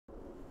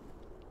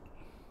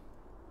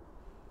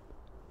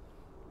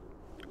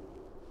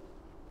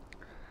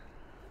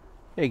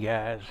Hey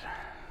guys,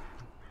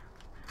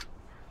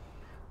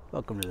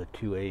 welcome to the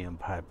 2 a.m.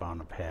 pipe on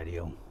the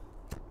patio.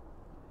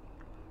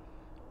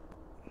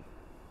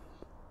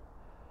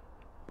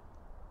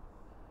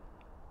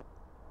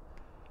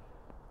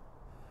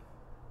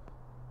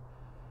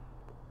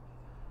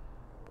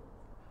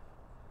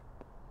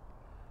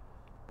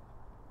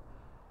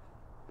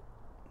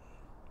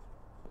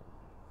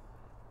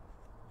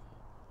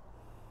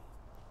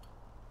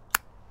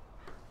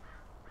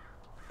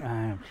 I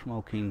am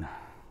smoking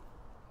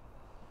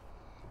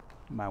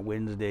my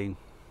Wednesday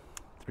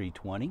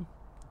 320,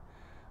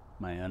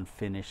 my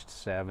unfinished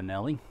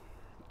Savinelli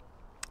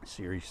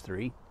Series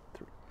 3,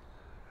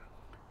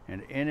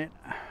 and in it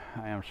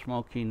I am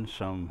smoking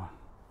some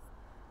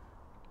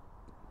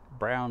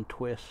brown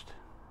twist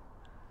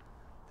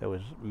that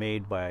was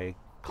made by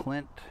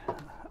Klint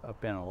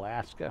up in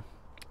Alaska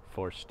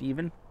for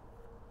Stephen,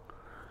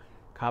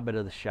 Cobbett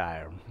of the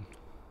Shire.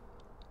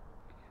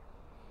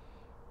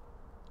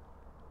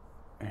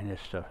 And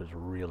this stuff is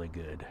really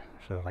good.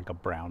 So it's like a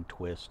brown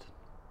twist.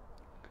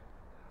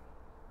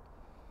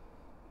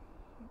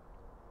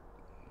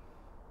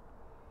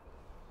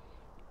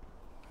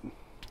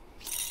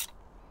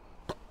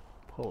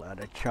 Pull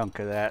out a chunk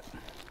of that.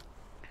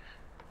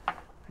 I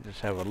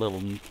just have a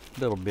little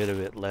bit of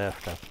it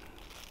left. I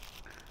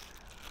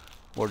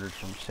ordered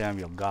some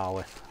Samuel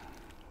Gawith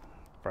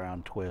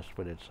brown twist,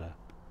 but it's a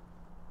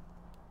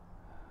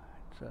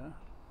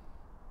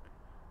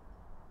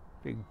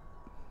big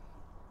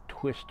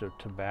twist of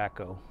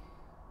tobacco,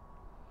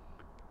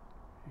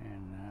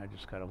 and I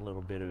just got a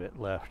little bit of it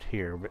left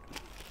here, but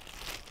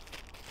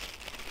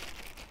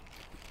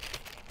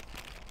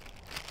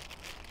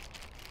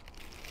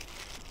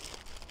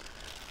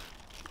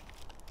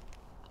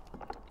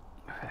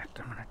in fact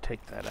I'm going to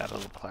take that out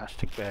of the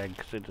plastic bag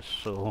because it is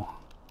so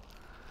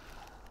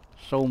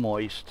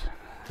moist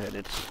that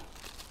it's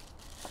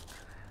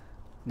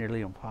nearly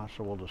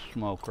impossible to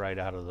smoke right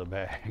out of the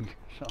bag.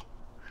 So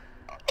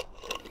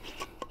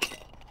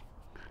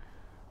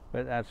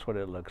but that's what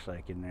it looks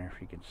like in there,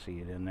 if you can see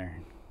it in there.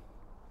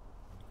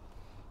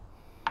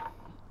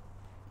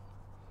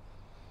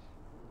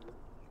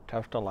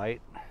 Tough to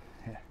light.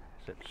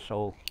 It's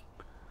so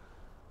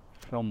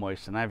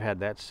moist, and I've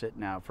had that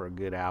sitting out for a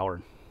good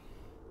hour.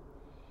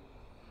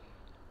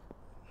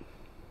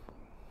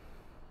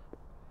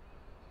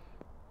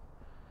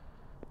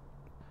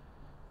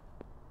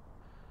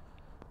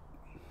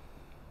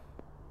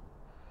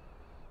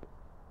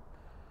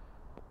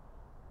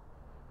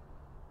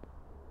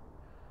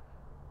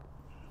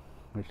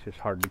 It's just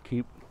hard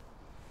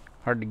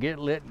to get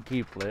lit and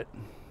keep lit.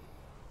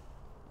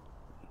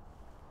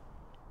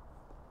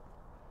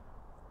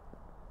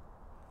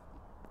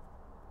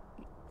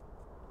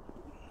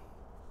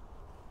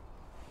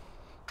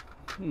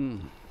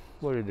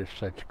 What is this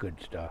such good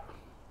stuff?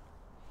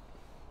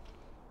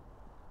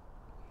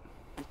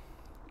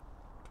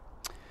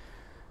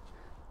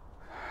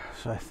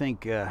 So I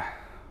think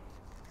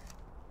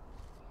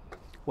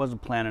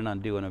wasn't planning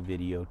on doing a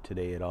video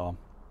today at all,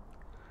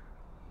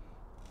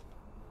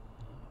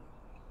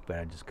 but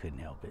I just couldn't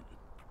help it.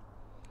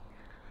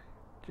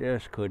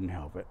 Just couldn't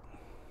help it.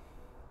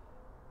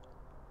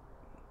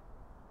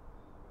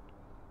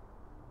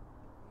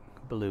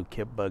 Baloo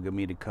kept bugging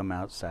me to come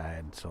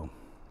outside, so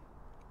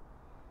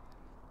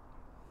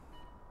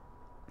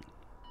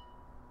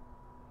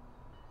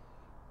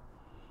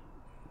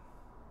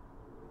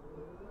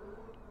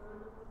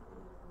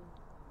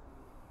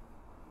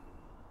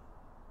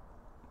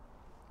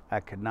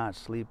I could not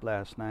sleep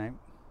last night.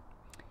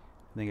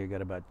 I think I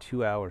got about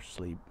 2 hours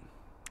sleep,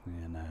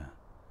 and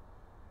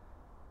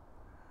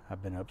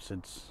I've been up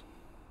since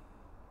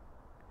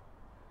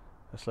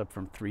I slept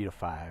from 3 to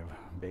 5,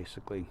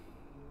 basically.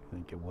 I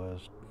think it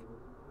was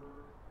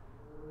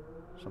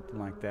something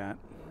like that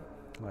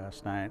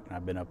last night.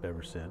 I've been up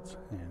ever since,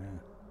 and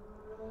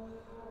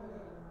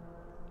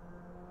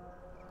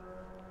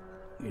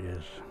it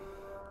is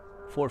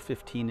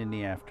 4:15 in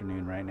the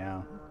afternoon right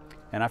now,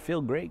 and I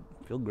feel great.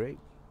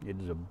 It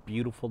is a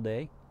beautiful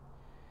day.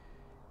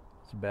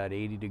 It's about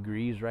 80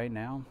 degrees right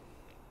now.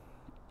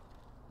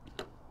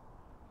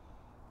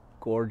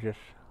 Gorgeous,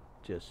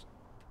 just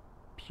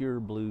pure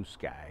blue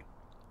sky.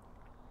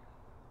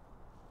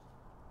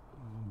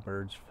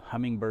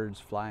 Hummingbirds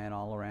flying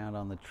all around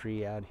on the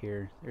tree out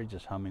here. There's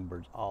just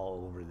hummingbirds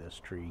all over this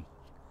tree.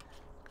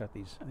 Got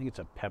these, I think it's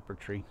a pepper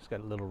tree. It's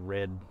got little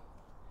red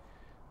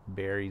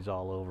berries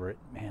all over it.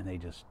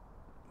 Man,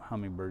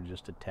 hummingbirds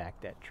just attack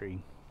that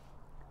tree.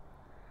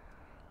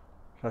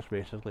 That's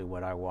basically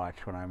what I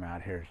watch when I'm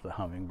out here, is the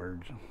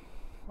hummingbirds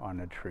on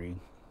the tree.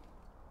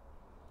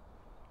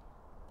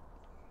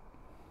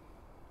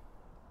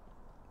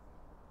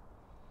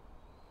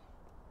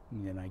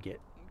 And then I get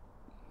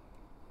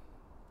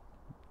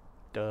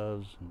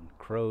doves and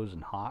crows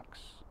and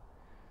hawks.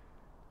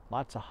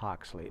 Lots of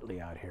hawks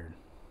lately out here.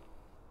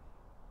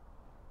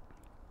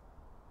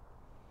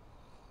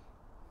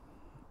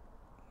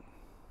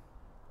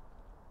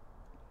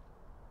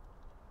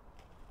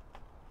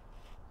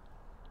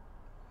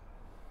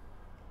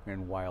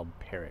 And wild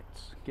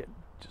parrots. Get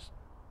just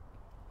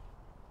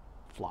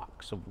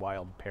flocks of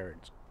wild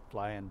parrots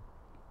flying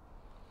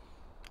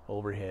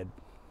overhead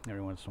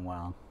every once in a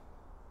while.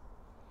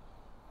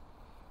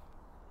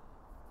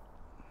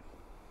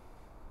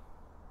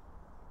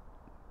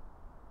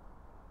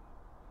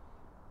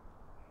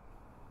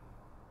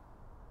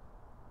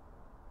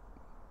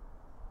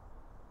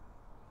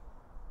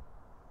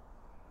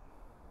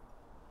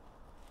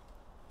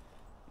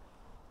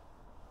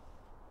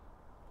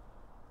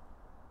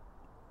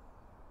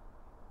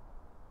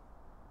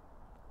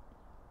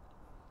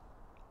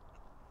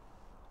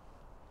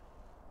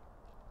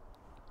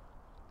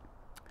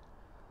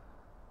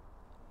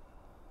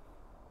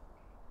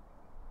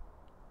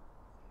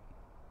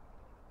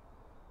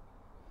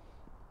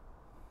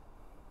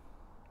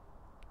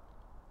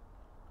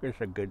 It's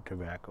a good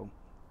tobacco.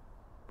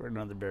 For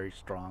another very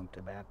strong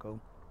tobacco.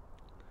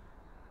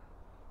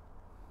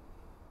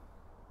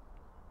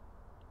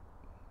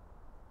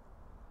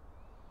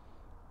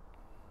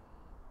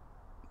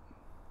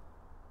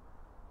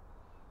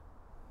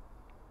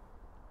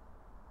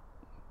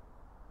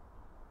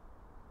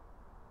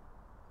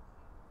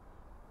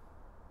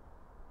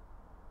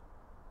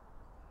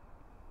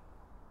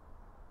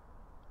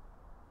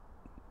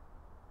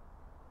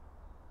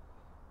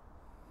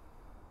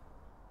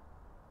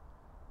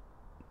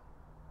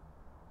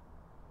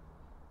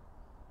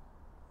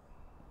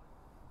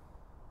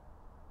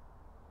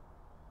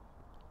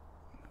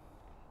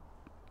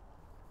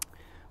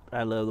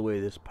 I love the way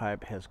this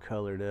pipe has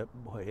colored up.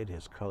 Boy, it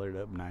has colored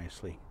up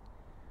nicely.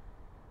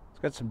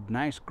 It's got some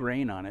nice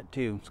grain on it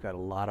too. It's got a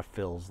lot of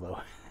fills though.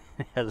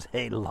 It has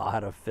a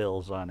lot of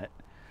fills on it.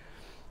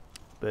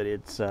 But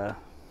it's, I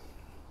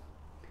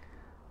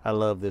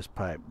love this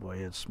pipe. Boy,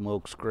 it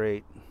smokes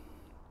great.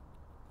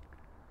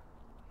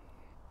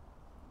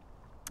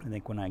 I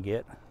think when I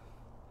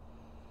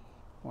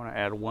want to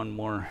add one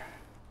more.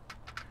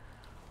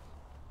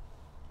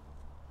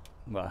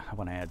 Well, I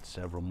want to add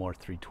several more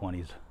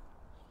 320s.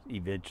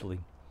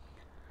 Eventually,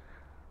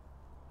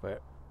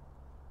 but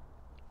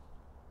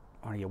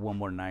I want to get one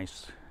more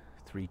nice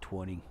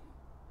 320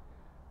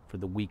 for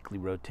the weekly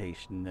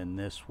rotation. Then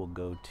this will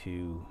go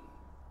to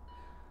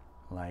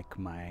like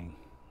my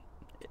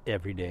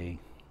everyday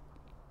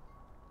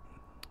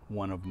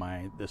one of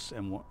my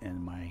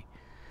and my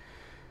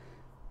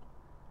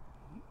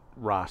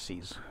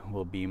Rossi's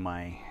will be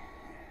my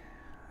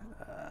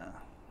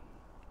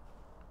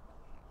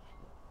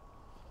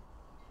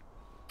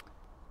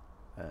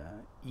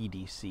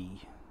EDC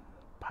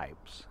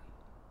pipes.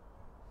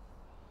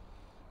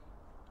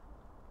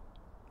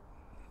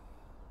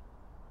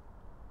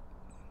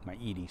 My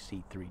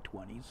EDC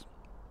 320s.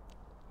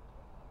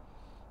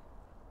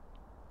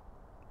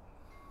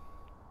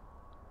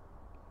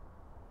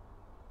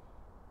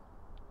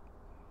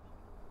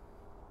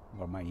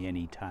 Or my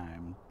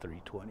Anytime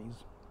 320s.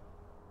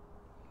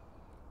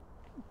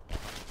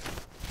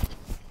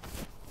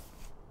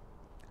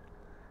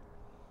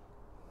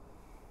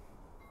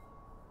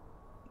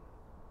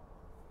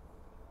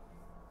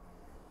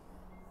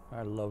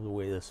 I love the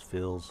way this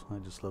feels. I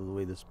just love the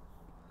way these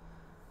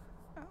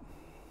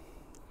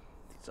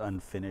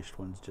unfinished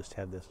ones just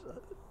have this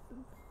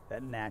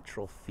that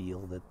natural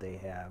feel that they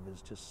have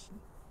is just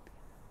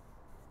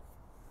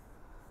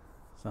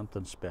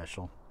something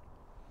special.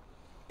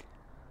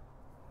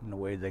 And the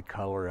way they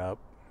color up.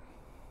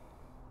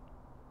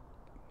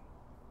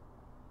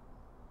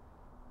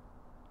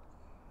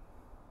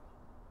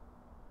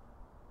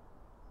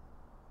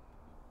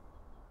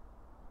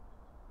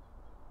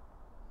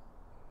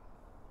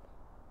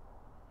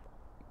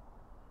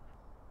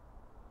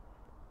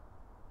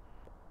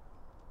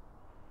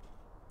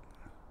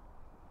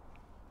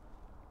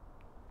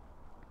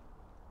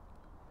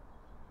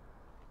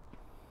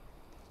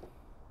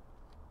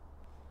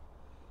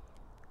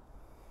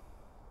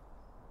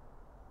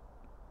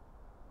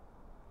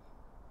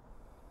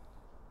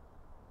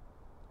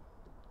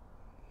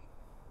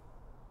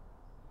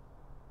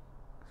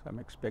 So I'm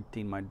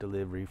expecting my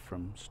delivery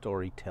from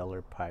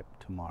Storyteller Pipe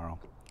tomorrow.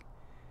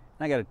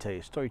 And I got to tell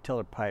you,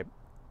 Storyteller Pipe,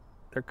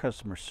 their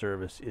customer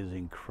service is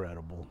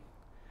incredible.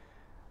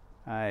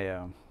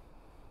 I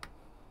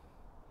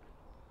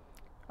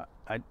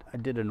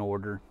did an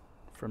order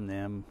from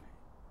them,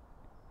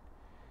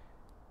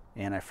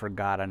 and I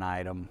forgot an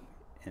item,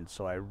 and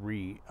so I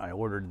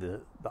ordered the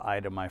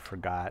item I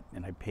forgot,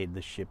 and I paid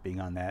the shipping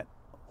on that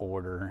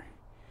order.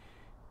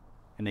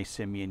 And they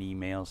sent me an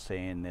email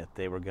saying that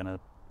they were gonna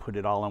put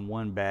it all in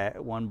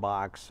one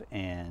box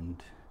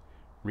and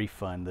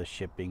refund the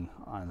shipping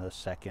on the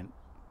second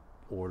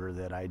order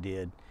that I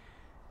did.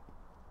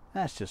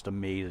 That's just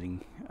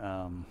amazing.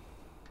 So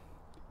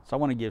I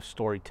want to give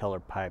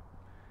Storyteller Pipe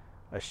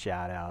a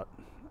shout out.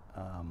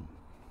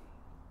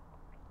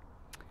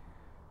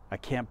 I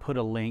can't put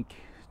a link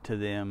to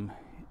them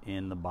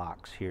in the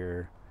box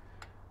here.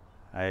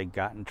 I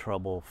got in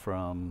trouble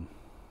from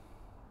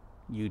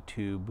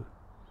YouTube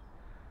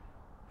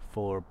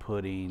for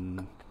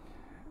putting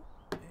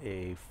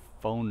a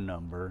phone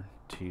number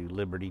to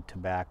Liberty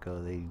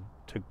Tobacco. They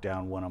took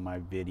down one of my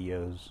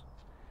videos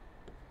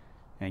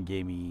and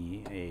gave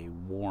me a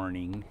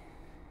warning,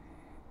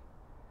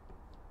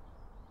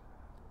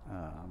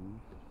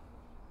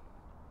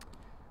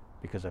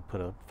 because I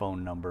put a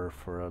phone number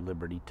for a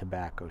Liberty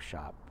tobacco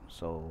shop.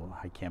 So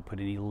I can't put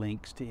any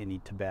links to any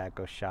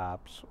tobacco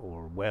shops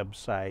or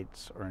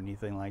websites or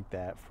anything like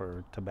that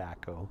for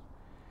tobacco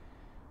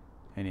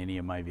in any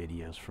of my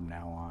videos from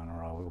now on,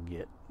 or I will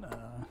get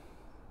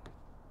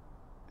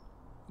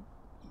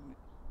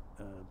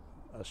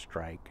a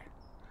strike.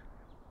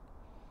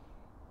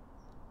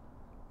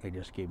 They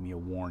just gave me a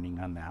warning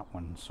on that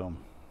one, so,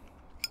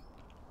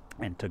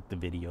 and took the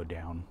video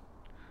down.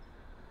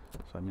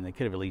 So I mean, they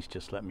could have at least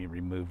just let me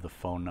remove the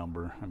phone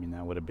number. I mean,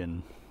 that would have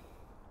been,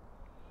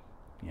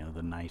 you know,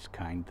 the nice,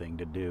 kind thing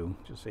to do.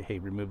 Just say, hey,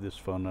 remove this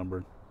phone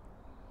number.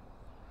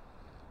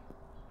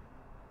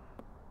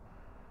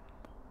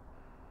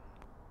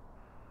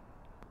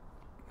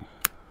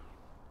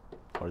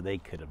 Or they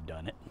could have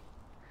done it,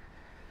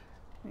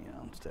 you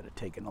know, instead of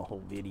taking the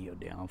whole video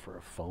down for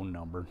a phone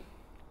number.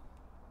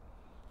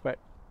 But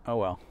oh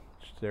well,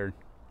 it's there.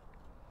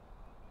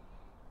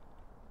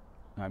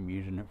 I'm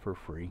using it for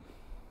free.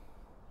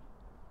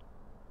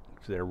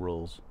 It's their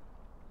rules.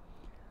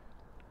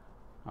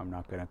 I'm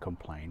not going to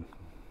complain.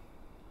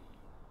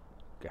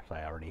 Guess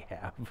I already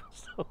have.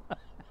 So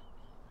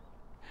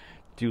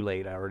too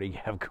late. I already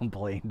have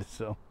complained.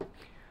 So,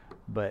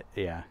 but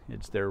yeah,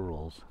 it's their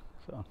rules.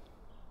 So.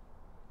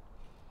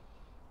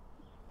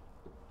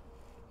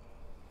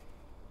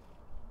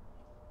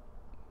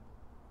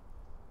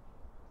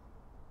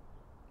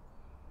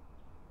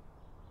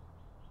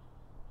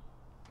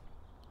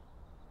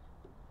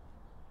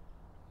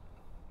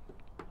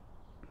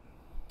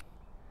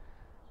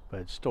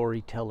 But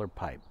Storyteller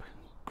Pipe,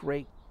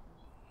 great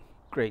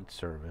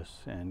service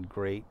and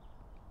great,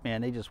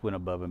 man. They just went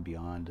above and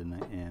beyond,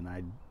 and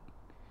I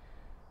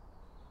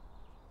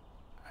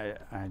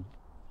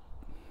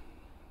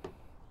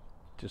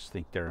just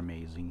think they're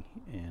amazing.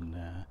 And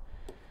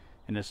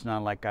it's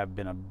not like I've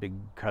been a big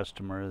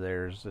customer of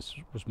theirs. This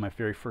was my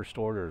very first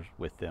orders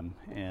with them,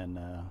 and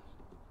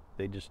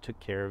they just took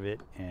care of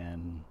it,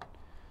 and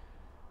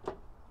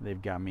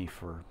they've got me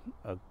for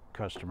a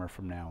customer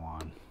from now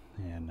on.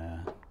 And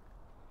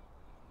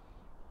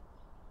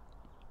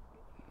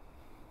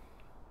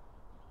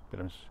but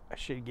I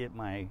should get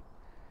my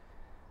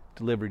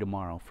delivery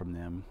tomorrow from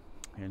them,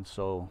 and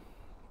so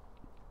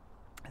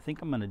I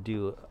think I'm going to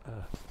do,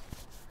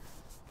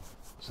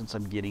 since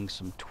I'm getting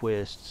some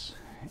twists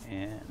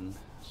and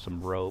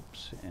some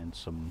ropes and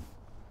some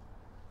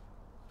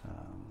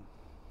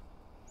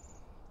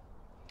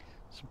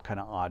kind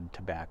of odd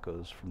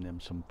tobaccos from them,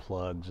 some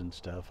plugs and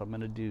stuff, I'm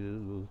going to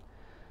do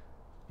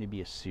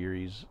maybe a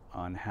series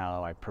on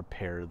how I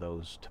prepare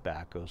those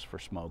tobaccos for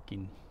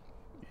smoking.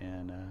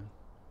 And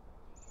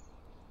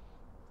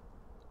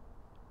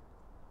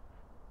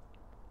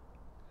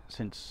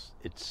since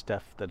it's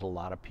stuff that a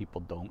lot of people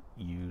don't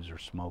use or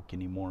smoke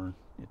anymore,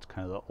 it's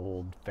kind of the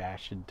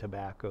old-fashioned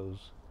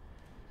tobaccos,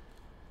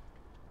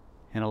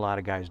 and a lot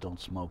of guys don't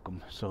smoke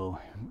them. So,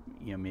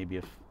 you know, maybe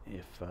if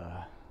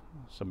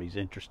somebody's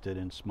interested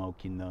in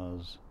smoking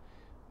those,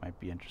 might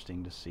be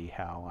interesting to see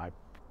how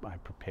I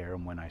prepare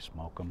them when I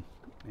smoke them.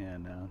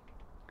 And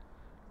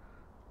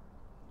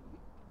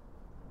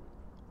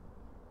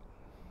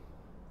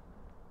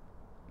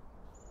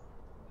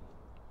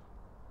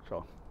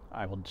so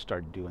I will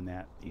start doing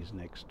that these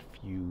next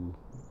few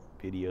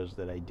videos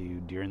that I do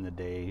during the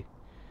day.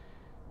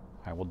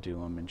 I will do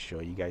them and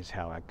show you guys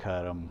how I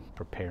cut them,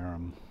 prepare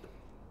them.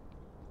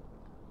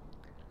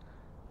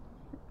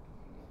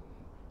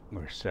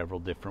 There are several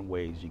different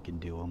ways you can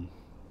do them.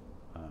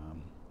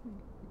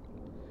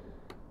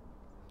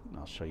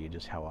 I'll show you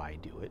just how I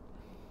do it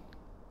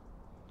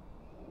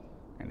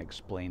and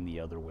explain the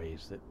other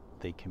ways that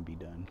they can be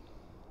done.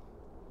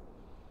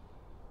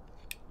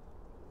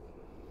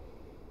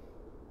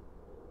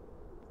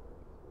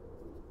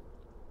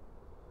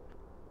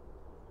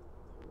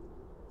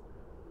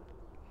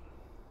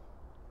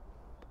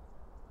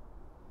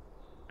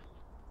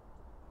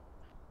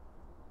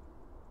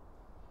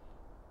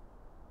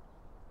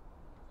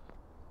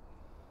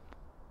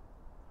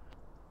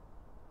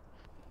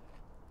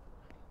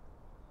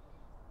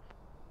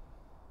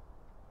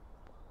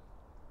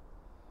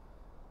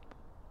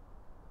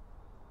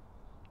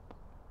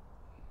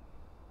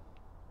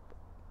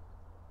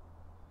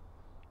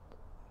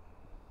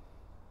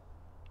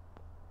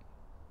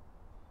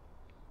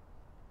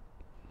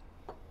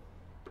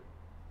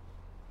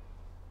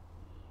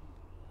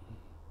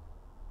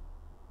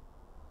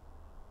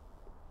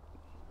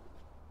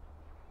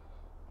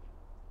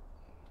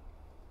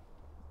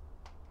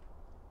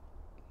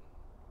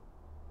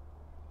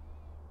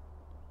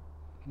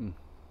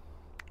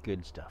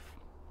 Good stuff.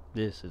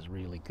 This is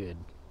really good.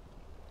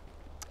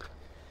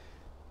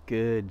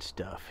 Good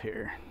stuff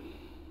here.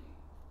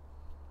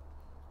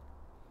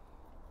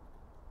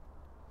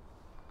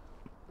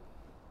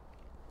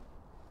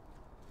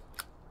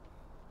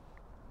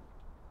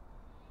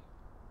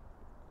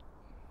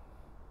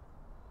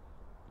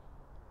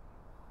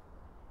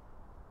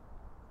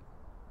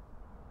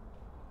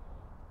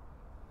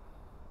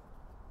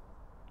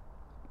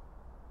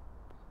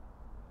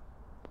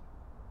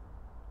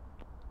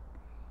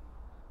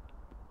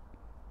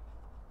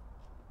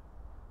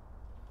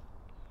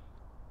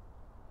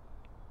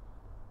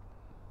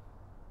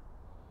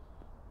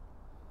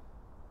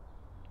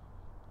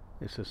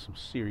 This is some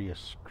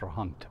serious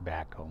strong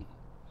tobacco.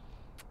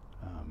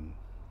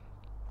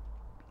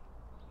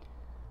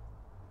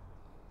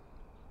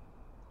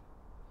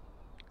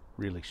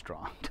 Really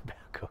strong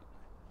tobacco.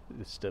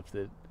 The stuff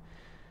that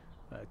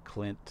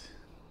Klint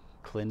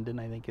Klinden,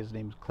 I think his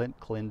name is Klint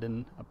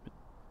Klinden, up at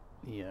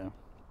the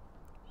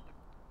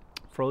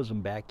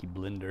frozen backy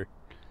blender.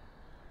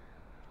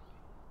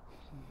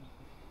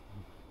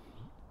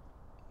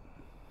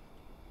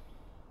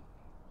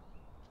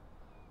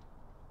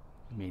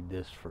 Made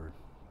this for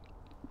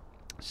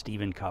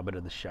Stephen Cobbett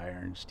of the Shire,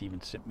 and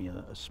Stephen sent me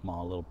a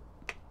small little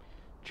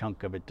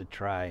chunk of it to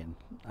try, and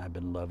I've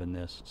been loving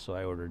this. So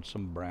I ordered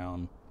some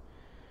brown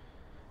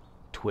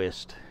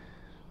twist,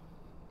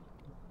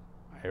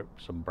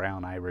 some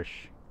brown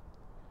Irish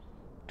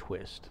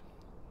twist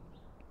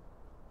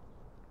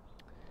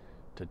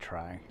to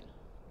try,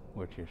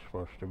 which is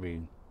supposed to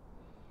be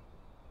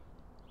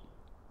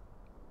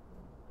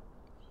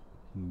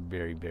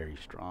very, very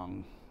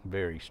strong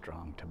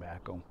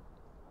tobacco.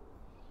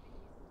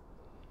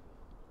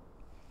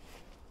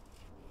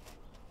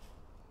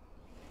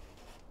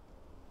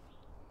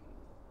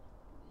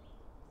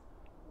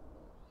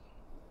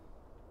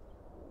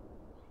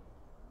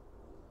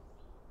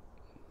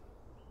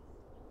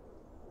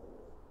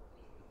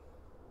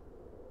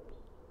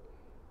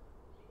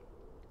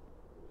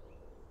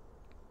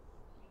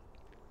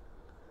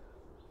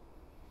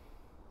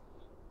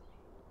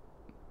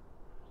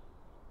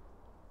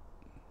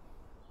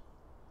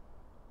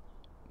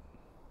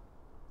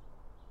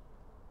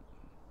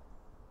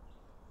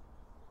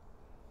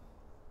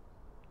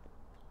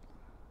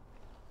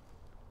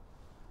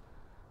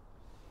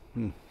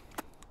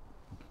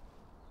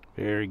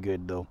 Very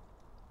good though.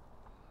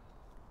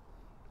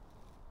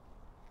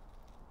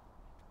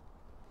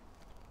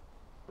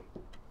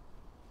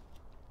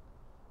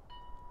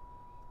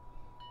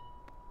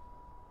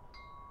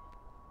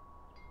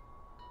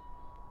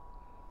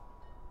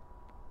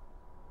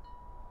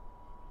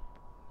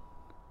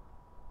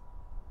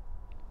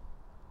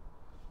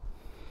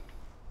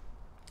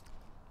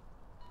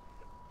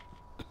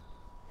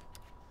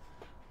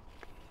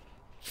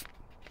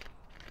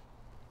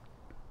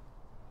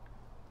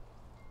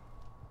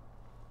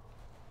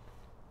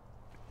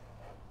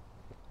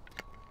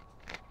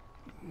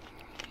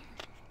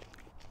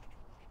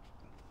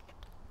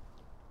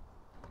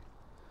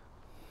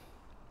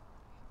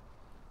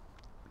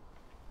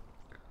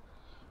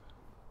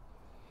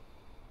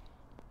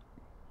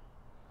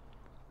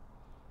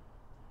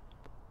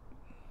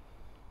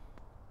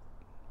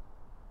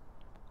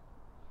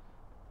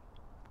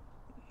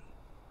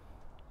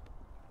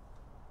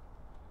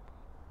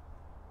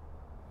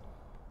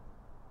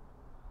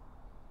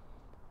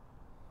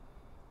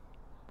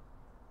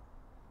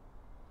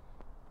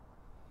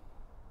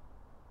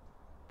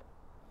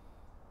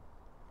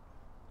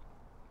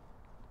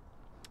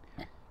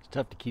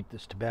 Tough to keep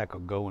this tobacco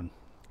going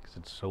because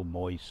it's so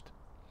moist,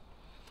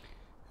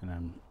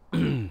 and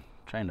I'm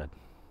trying to.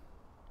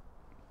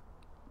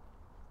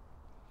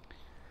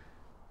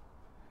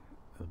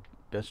 The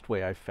best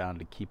way I found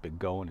to keep it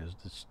going is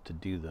just to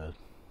do the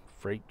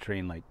freight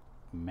train like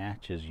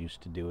Matches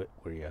used to do it,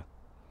 where you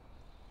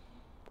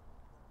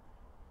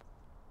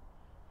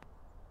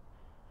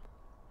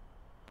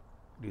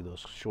do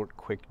those short,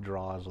 quick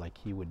draws like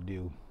he would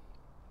do.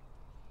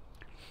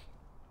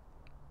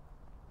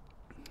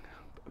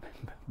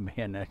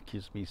 Man, that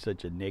gives me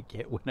such a nick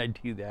when I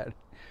do that,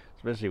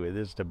 especially with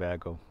this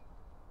tobacco.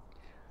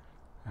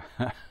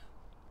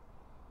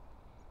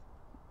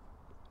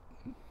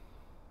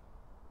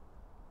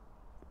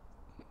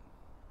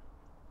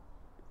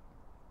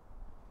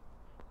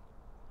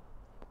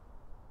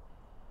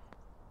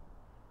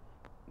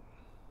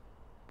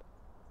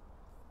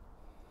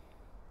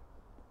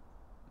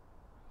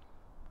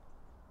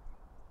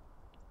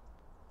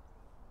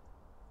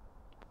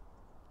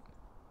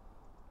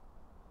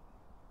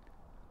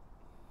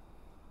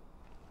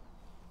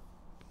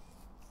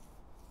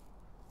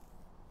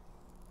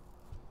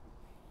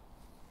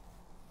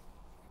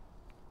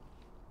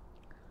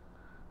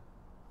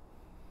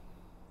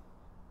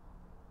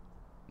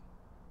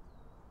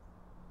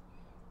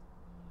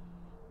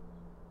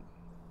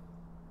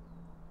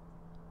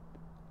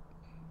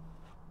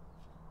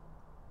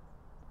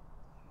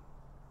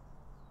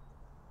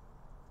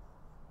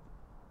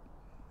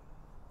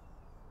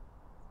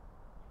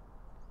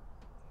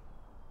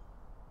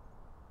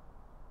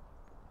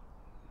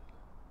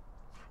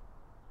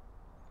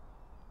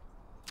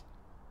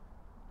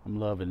 I'm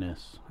loving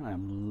this.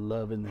 I'm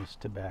loving this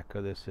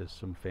tobacco. This is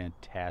some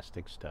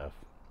fantastic stuff.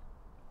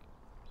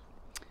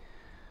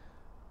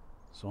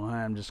 So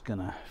I'm just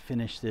gonna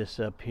finish this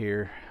up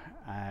here.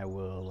 I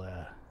will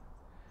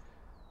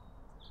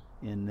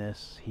end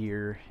this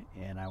here,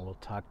 and I will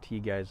talk to you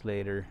guys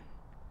later.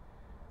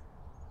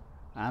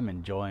 I'm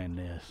enjoying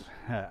this.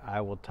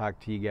 I will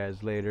talk to you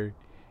guys later.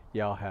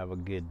 Y'all have a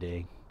good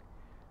day.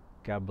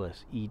 God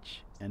bless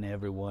each and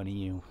every one of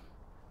you.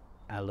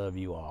 I love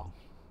you all.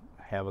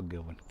 Have a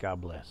good one. God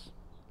bless.